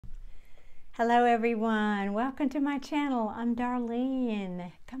Hello everyone, welcome to my channel. I'm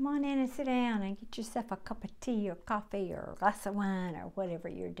Darlene. Come on in and sit down and get yourself a cup of tea or coffee or a glass of wine or whatever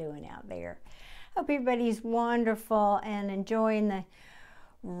you're doing out there. Hope everybody's wonderful and enjoying the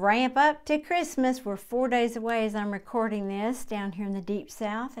ramp up to Christmas. We're 4 days away as I'm recording this down here in the deep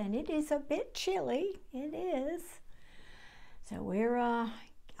south, and it is a bit chilly. It is. So we're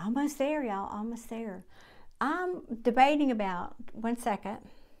almost there, y'all, almost there. I'm debating about, one second.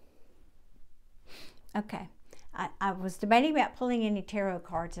 Okay, I was debating about pulling any tarot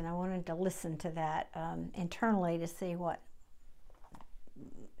cards, and I wanted to listen to that internally to see what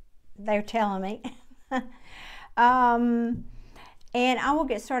they're telling me. And I will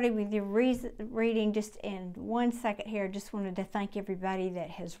get started with your reading just in 1 second here. Just wanted to thank everybody that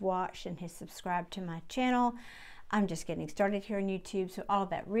has watched and has subscribed to my channel. I'm just getting started here on YouTube, so all of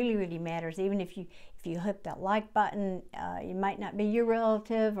that really matters. Even if you hit that like button, it might not be your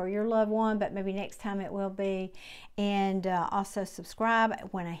relative or your loved one, but maybe next time it will be. And also subscribe.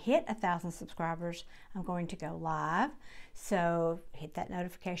 When I hit 1,000 subscribers, I'm going to go live. So hit that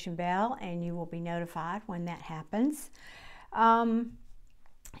notification bell and you will be notified when that happens. And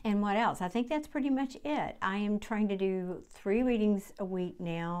what else? I think that's pretty much it. I am trying to do 3 readings a week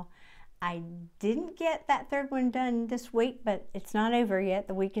now. I didn't get that third one done this week, but it's not over yet.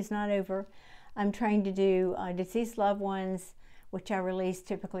 The week is not over. I'm trying to do deceased loved ones, which I release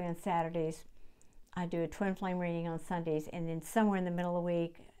typically on Saturdays. I do a twin flame reading on Sundays, and then somewhere in the middle of the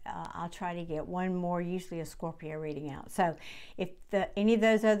week, I'll try to get one more, usually a Scorpio reading out. So if any of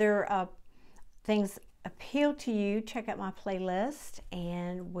those other things appeal to you, check out my playlist,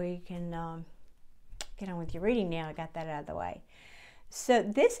 and we can get on with your reading now. I got that out of the way. So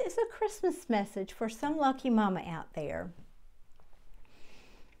this is a Christmas message for some lucky mama out there.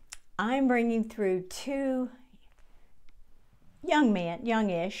 I'm bringing through 2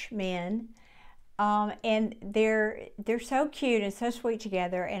 youngish men, and they're so cute and so sweet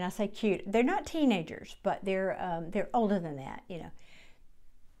together. And I say cute; they're not teenagers, but they're older than that. You know,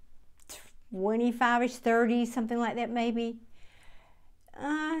 25ish, 30, something like that, maybe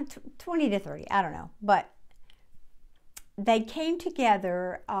 20 to 30. I don't know, but they came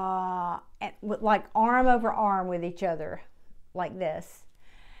together like arm over arm with each other like this,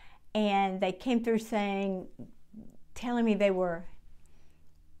 and they came through telling me they were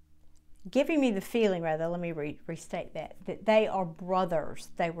giving me the feeling, rather, let me restate that they are brothers.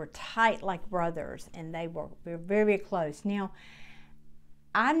 They were tight like brothers, and they were very close. Now,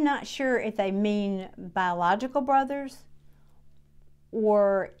 I'm not sure if they mean biological brothers,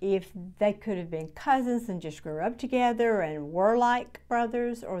 or if they could have been cousins and just grew up together and were like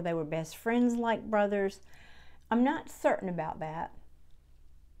brothers, or they were best friends like brothers. I'm not certain about that.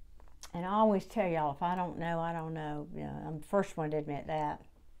 And I always tell y'all, if I don't know, I don't know. You know, I'm the first one to admit that.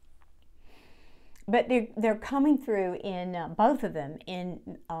 But they're coming through in, both of them,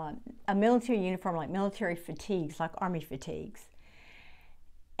 in a military uniform, like military fatigues, like army fatigues.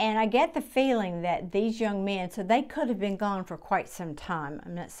 And I get the feeling that these young men, so they could have been gone for quite some time.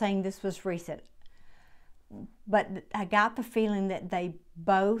 I'm not saying this was recent, but I got the feeling that they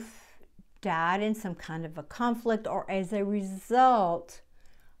both died in some kind of a conflict, or as a result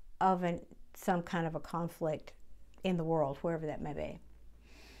of some kind of a conflict in the world, wherever that may be.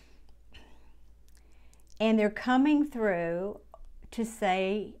 And they're coming through to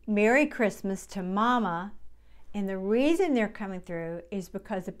say Merry Christmas to Mama. And the reason they're coming through is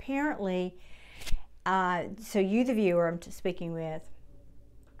because apparently, so you, the viewer I'm speaking with,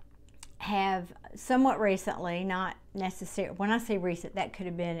 have somewhat recently, not necessarily, when I say recent, that could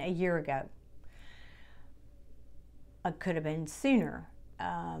have been a year ago. It could have been sooner.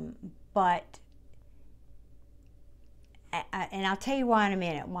 But, and I'll tell you why in a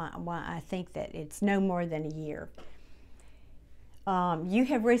minute, why I think that it's no more than a year. You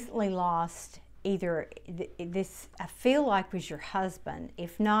have recently lost either this, I feel like, was your husband.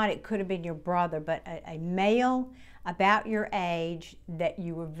 If not, it could have been your brother, but a male about your age that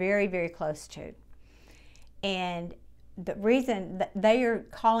you were very close to. And the reason that they are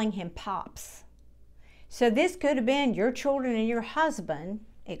calling him Pops. So this could have been your children and your husband.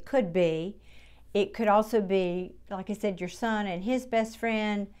 It could be. It could also be, like I said, your son and his best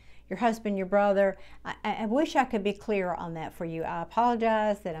friend, your husband, your brother. I wish I could be clearer on that for you. I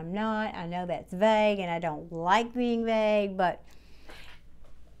apologize that I'm not. I know that's vague, and I don't like being vague, but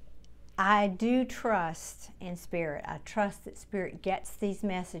I do trust in Spirit. I trust that Spirit gets these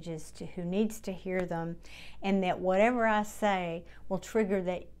messages to who needs to hear them, and that whatever I say will trigger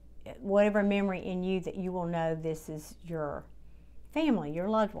that whatever memory in you that you will know this is your family, your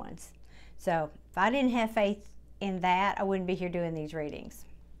loved ones. So if I didn't have faith in that, I wouldn't be here doing these readings.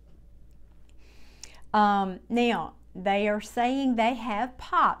 Now, they are saying they have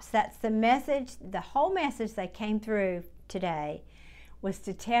pops. That's the message. The whole message they came through today was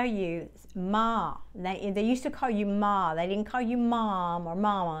to tell you, Ma. They used to call you Ma. They didn't call you Mom or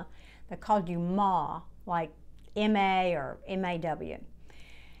Mama. They called you Ma, like M-A or M-A-W.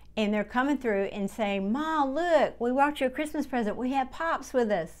 And they're coming through and saying, Ma, look, we brought you a Christmas present. We have pops with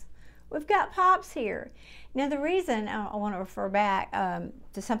us. We've got pops here. Now, the reason I want to refer back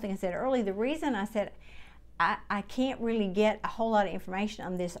to something I said earlier, the reason I said I can't really get a whole lot of information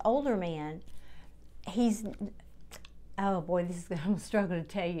on this older man, he's, oh boy, this is, I'm struggling to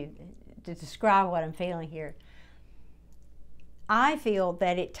tell you, to describe what I'm feeling here. I feel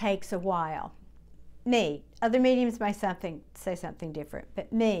that it takes a while. Me, other mediums may say something different,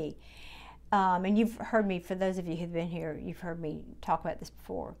 but me, and you've heard me, for those of you who've been here, you've heard me talk about this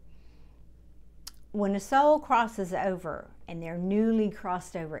before. When a soul crosses over and they're newly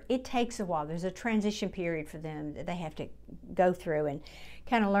crossed over, it takes a while. There's a transition period for them that they have to go through and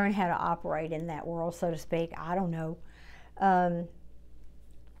kind of learn how to operate in that world, so to speak. I don't know.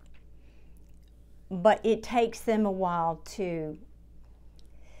 But it takes them a while to,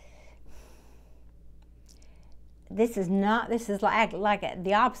 this is like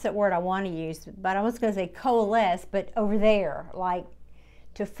the opposite word I want to use, but I was going to say coalesce, but over there, like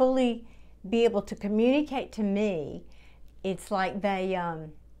to fully be able to communicate to me. It's like they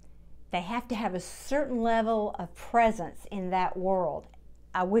have to have a certain level of presence in that world.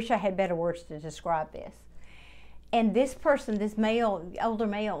 I wish I had better words to describe this. And this person, this male, older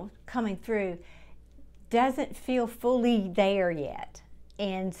male coming through, doesn't feel fully there yet.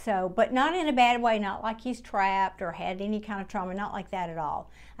 And so, but not in a bad way, not like he's trapped or had any kind of trauma, not like that at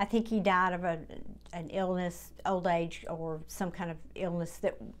all. I think he died of an illness, old age, or some kind of illness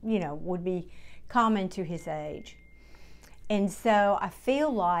that, you know, would be common to his age. And so I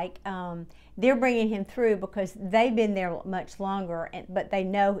feel like they're bringing him through because they've been there much longer, but they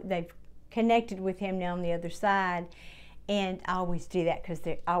know they've connected with him now on the other side. And I always do that because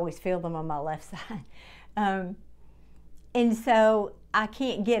I always feel them on my left side. And so I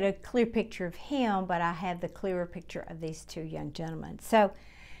can't get a clear picture of him, but I have the clearer picture of these two young gentlemen. So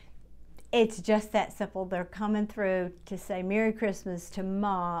it's just that simple. They're coming through to say Merry Christmas to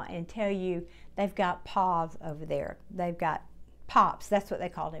Ma and tell you they've got Paws over there. They've got Pops, that's what they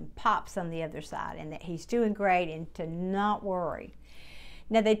called him, Pops on the other side, and that he's doing great and to not worry.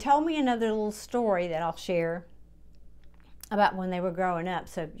 Now, they told me another little story that I'll share about when they were growing up,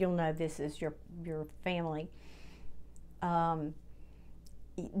 so you'll know this is your family.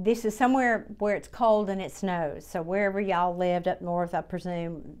 This is somewhere where it's cold and it snows. So wherever y'all lived up north, I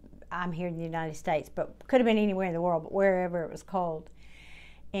presume, I'm here in the United States, but could have been anywhere in the world, but wherever it was cold.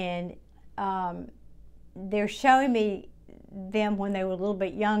 And they're showing me them when they were a little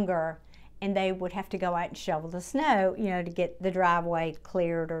bit younger, and they would have to go out and shovel the snow, you know, to get the driveway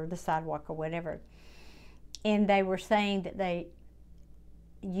cleared or the sidewalk or whatever. And they were saying that they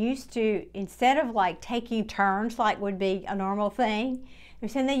used to, instead of like taking turns like would be a normal thing, they're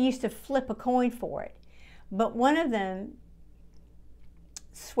saying they used to flip a coin for it. But one of them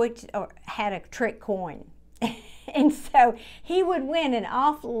switched or had a trick coin. And so he would win an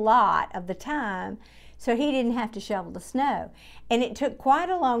awful lot of the time, so he didn't have to shovel the snow. And it took quite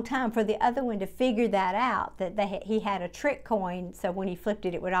a long time for the other one to figure that out, that he had a trick coin, so when he flipped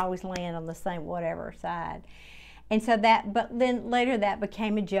it, it would always land on the same whatever side. And so that, but then later that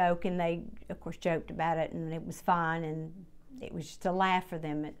became a joke, and they, of course, joked about it, and it was fine, and it was just a laugh for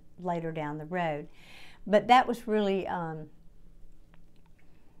them later down the road. But that was really,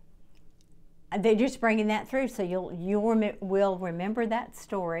 they're just bringing that through, so you will remember that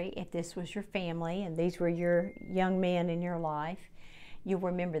story if this was your family and these were your young men in your life. You'll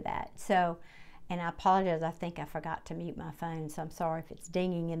remember that. So, and I apologize, I think I forgot to mute my phone, so I'm sorry if it's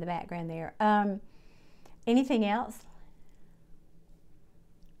dinging in the background there. Anything else?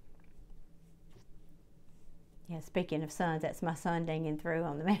 Yeah, speaking of sons, that's my son dinging through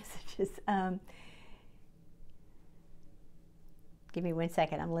on the messages. Give me 1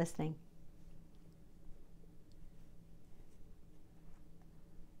 second, I'm listening.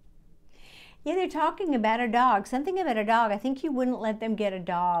 Yeah, they're talking about a dog. Something about a dog. I think you wouldn't let them get a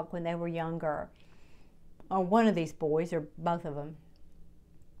dog when they were younger. Or one of these boys, or both of them.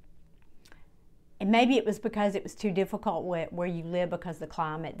 And maybe it was because it was too difficult where you live because of the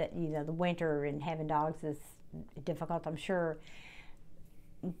climate, that, you know, the winter and having dogs is difficult, I'm sure.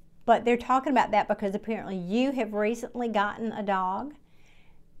 But they're talking about that because apparently you have recently gotten a dog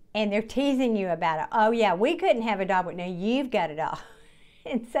and they're teasing you about it. Oh yeah, we couldn't have a dog, but now you've got a dog.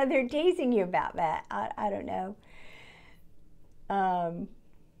 And so they're teasing you about that. I don't know.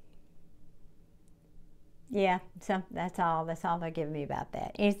 Yeah, so that's all they're giving me about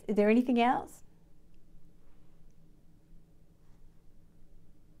that. Is there anything else?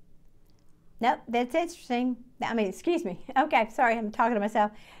 Nope, that's interesting. I mean, excuse me. Okay, sorry, I'm talking to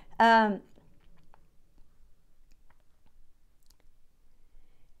myself.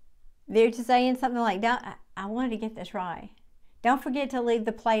 They're just saying something like, "Don't." I wanted to get this right. Don't forget to leave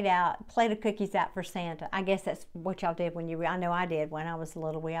the plate of cookies out for Santa. I guess that's what y'all did when you. I know I did when I was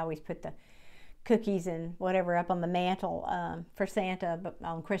little. We always put the cookies and whatever up on the mantle for Santa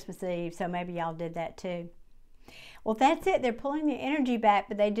on Christmas Eve. So maybe y'all did that too. Well, that's it. They're pulling the energy back,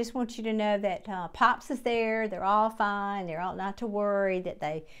 but they just want you to know that Pops is there. They're all fine. They're all not to worry, that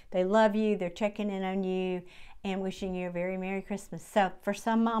they love you. They're checking in on you and wishing you a very Merry Christmas. So for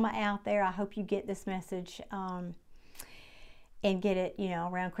some mama out there, I hope you get this message and get it, you know,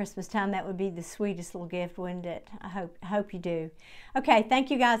 around Christmas time. That would be the sweetest little gift, wouldn't it? I hope you do. Okay,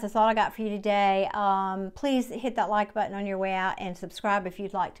 thank you guys. That's all I got for you today. Please hit that like button on your way out and subscribe if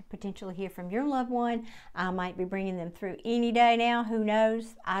you'd like to potentially hear from your loved one. I might be bringing them through any day now. Who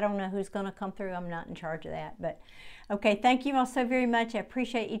knows? I don't know who's going to come through. I'm not in charge of that. But okay, thank you all so very much. I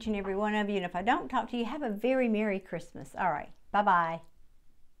appreciate each and every one of you. And if I don't talk to you, have a very Merry Christmas. All right, bye-bye.